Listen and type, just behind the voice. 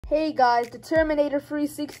Hey guys, the Terminator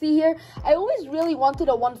 360 here. I always really wanted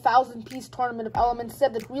a 1,000 piece Tournament of Elements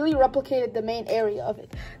set that really replicated the main area of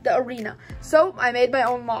it, the arena. So I made my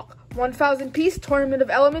own mock 1,000 piece Tournament of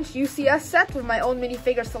Elements UCS set with my own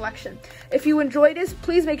minifigure selection. If you enjoyed this,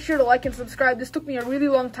 please make sure to like and subscribe. This took me a really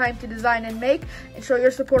long time to design and make, and show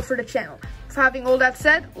your support for the channel. So having all that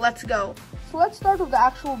said, let's go. So let's start with the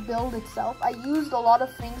actual build itself. I used a lot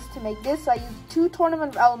of things to make this. I used 2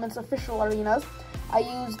 Tournament of Elements official arenas. I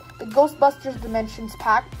used the Ghostbusters Dimensions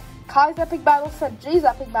pack, Kai's Epic Battle Set, Jay's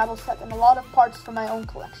Epic Battle Set, and a lot of parts from my own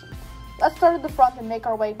collection. Let's start at the front and make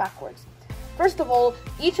our way backwards. First of all,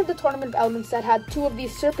 each of the Tournament of Elements set had 2 of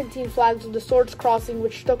these serpentine flags with the swords crossing,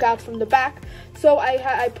 which stuck out from the back. So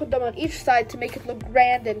I put them on each side to make it look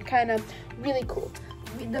grand and kind of really cool.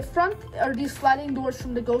 The front are these sliding doors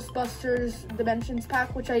from the Ghostbusters Dimensions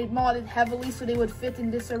pack, which I modded heavily so they would fit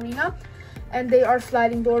in this arena. And they are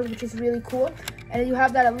sliding doors, which is really cool. And you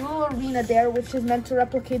have that little arena there, which is meant to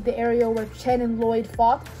replicate the area where Chen and Lloyd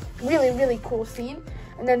fought. Really, really cool scene.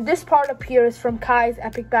 And then this part up here is from Kai's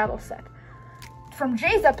Epic Battle Set. From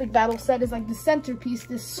Jay's Epic Battle Set is like the centerpiece,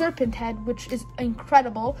 this serpent head, which is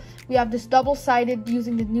incredible. We have this double-sided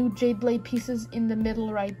using the new Jade Blade pieces in the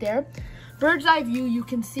middle right there. Bird's eye view, you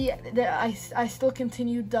can see that I still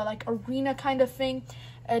continued the like arena kind of thing.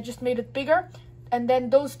 Just made it bigger. And then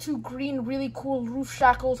those 2 green, really cool roof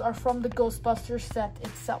shackles are from the Ghostbusters set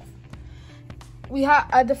itself. We have,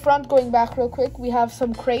 at the front, going back real quick, we have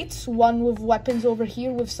some crates. One with weapons over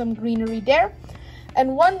here with some greenery there.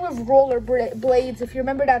 And one with roller blades. If you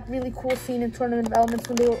remember that really cool scene in Tournament of Elements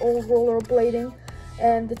when they were all roller blading.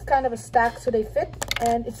 And it's kind of a stack so they fit.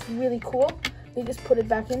 And it's really cool. They just put it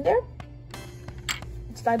back in there.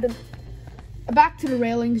 It's fine. Back to the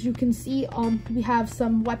railings, you can see we have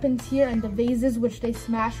some weapons here and the vases which they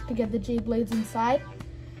smashed to get the Jade Blades inside.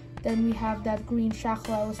 Then we have that green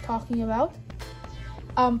shackle I was talking about.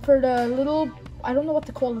 For the little, I don't know what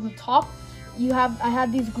to call it, the top, I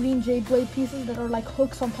had these green Jade Blade pieces that are like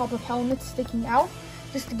hooks on top of helmets sticking out,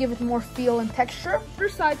 just to give it more feel and texture.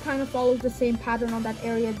 First side kind of follows the same pattern on that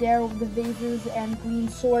area there with the vases and green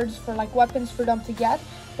swords for like weapons for them to get.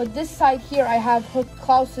 But this side here, I have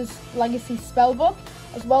Klaus's Legacy Spellbook,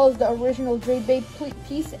 as well as the original Jade Blade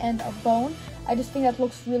piece and a bone. I just think that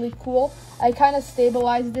looks really cool. I kind of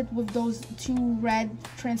stabilized it with those 2 red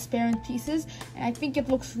transparent pieces, and I think it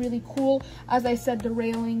looks really cool. As I said, the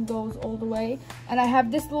railing goes all the way. And I have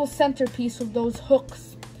this little centerpiece with those hooks.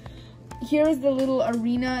 Here is the little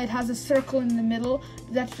arena. It has a circle in the middle.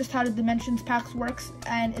 That's just how the Dimensions packs works,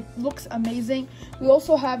 and it looks amazing. We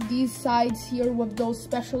also have these sides here with those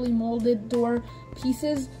specially molded door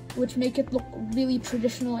pieces, which make it look really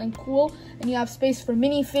traditional and cool. And you have space for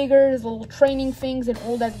minifigures, little training things, and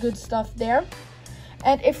all that good stuff there.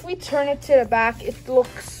 And if we turn it to the back, it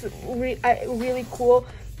looks really cool.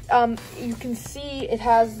 You can see it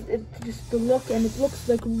has just the look, and it looks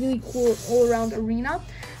like a really cool all-around arena.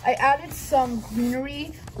 I added some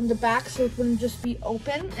greenery on the back so it wouldn't just be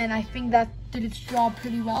open, and I think that did its job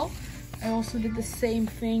pretty well. I also did the same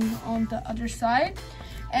thing on the other side.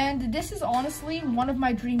 And this is honestly one of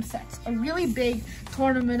my dream sets, a really big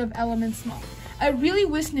Tournament of Elements mod. I really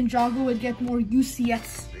wish Ninjago would get more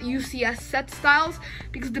UCS set styles,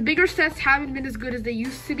 because the bigger sets haven't been as good as they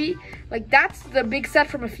used to be. Like, that's the big set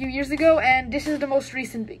from a few years ago, and this is the most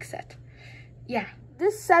recent big set. Yeah.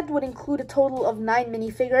 This set would include a total of 9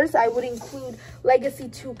 minifigures. I would include Legacy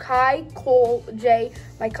 2 Kai, Cole, Jay,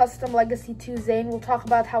 my custom Legacy 2 Zane. We'll talk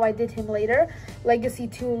about how I did him later. Legacy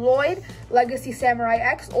 2 Lloyd, Legacy Samurai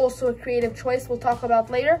X, also a creative choice we'll talk about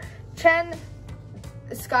later. Chen,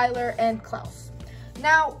 Skylar, and Klaus.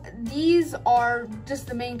 Now, these are just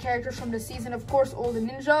the main characters from the season. Of course, all the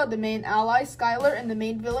ninja, the main ally, Skylar, and the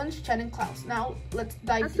main villains, Chen and Klaus. Now, let's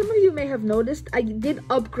dive in. As some of you may have noticed, I did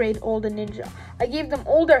upgrade all the ninja. I gave them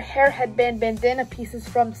all their hair, headband, bandana pieces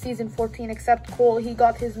from season 14, except Cole, he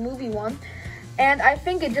got his movie one. And I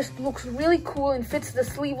think it just looks really cool and fits the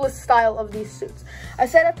sleeveless style of these suits. I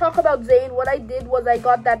said I'd talk about Zane. What I did was I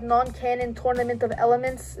got that non-canon Tournament of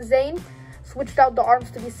Elements Zane, switched out the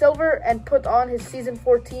arms to be silver, and put on his season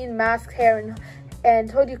 14 mask, hair,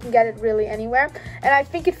 and hood. You can get it really anywhere, and I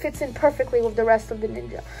think it fits in perfectly with the rest of the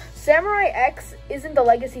ninja. Samurai X isn't the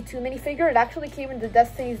Legacy 2 minifigure. It actually came in the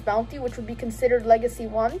Destiny's Bounty, which would be considered Legacy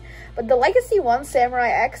 1. But the Legacy 1 Samurai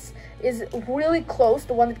X is really close,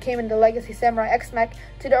 the one that came in the Legacy Samurai X mech,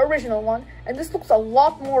 to the original one. And this looks a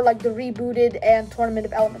lot more like the rebooted and Tournament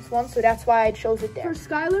of Elements one, so that's why I chose it there. For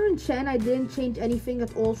Skylar and Chen, I didn't change anything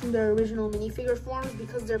at all from their original minifigure forms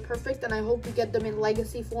because they're perfect, and I hope we get them in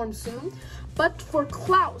Legacy form soon. But for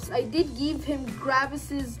Klaus, I did give him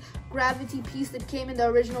Gravis's gravity piece that came in the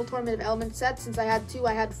original Tournament of Elements set. Since I had 2,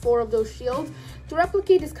 I had 4 of those shields to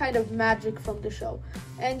replicate this kind of magic from the show.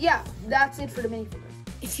 And yeah, that's it for the minifigures.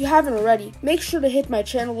 If you haven't already, make sure to hit my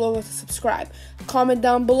channel logo to subscribe. Comment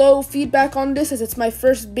down below feedback on this, as it's my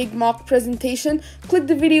first big mock presentation. Click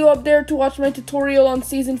the video up there to watch my tutorial on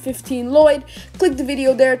Season 15 Lloyd. Click the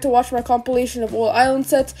video there to watch my compilation of all island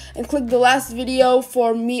sets. And click the last video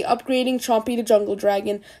for me upgrading Chompy the Jungle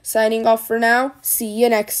Dragon. Signing off for now. See you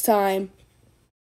next time.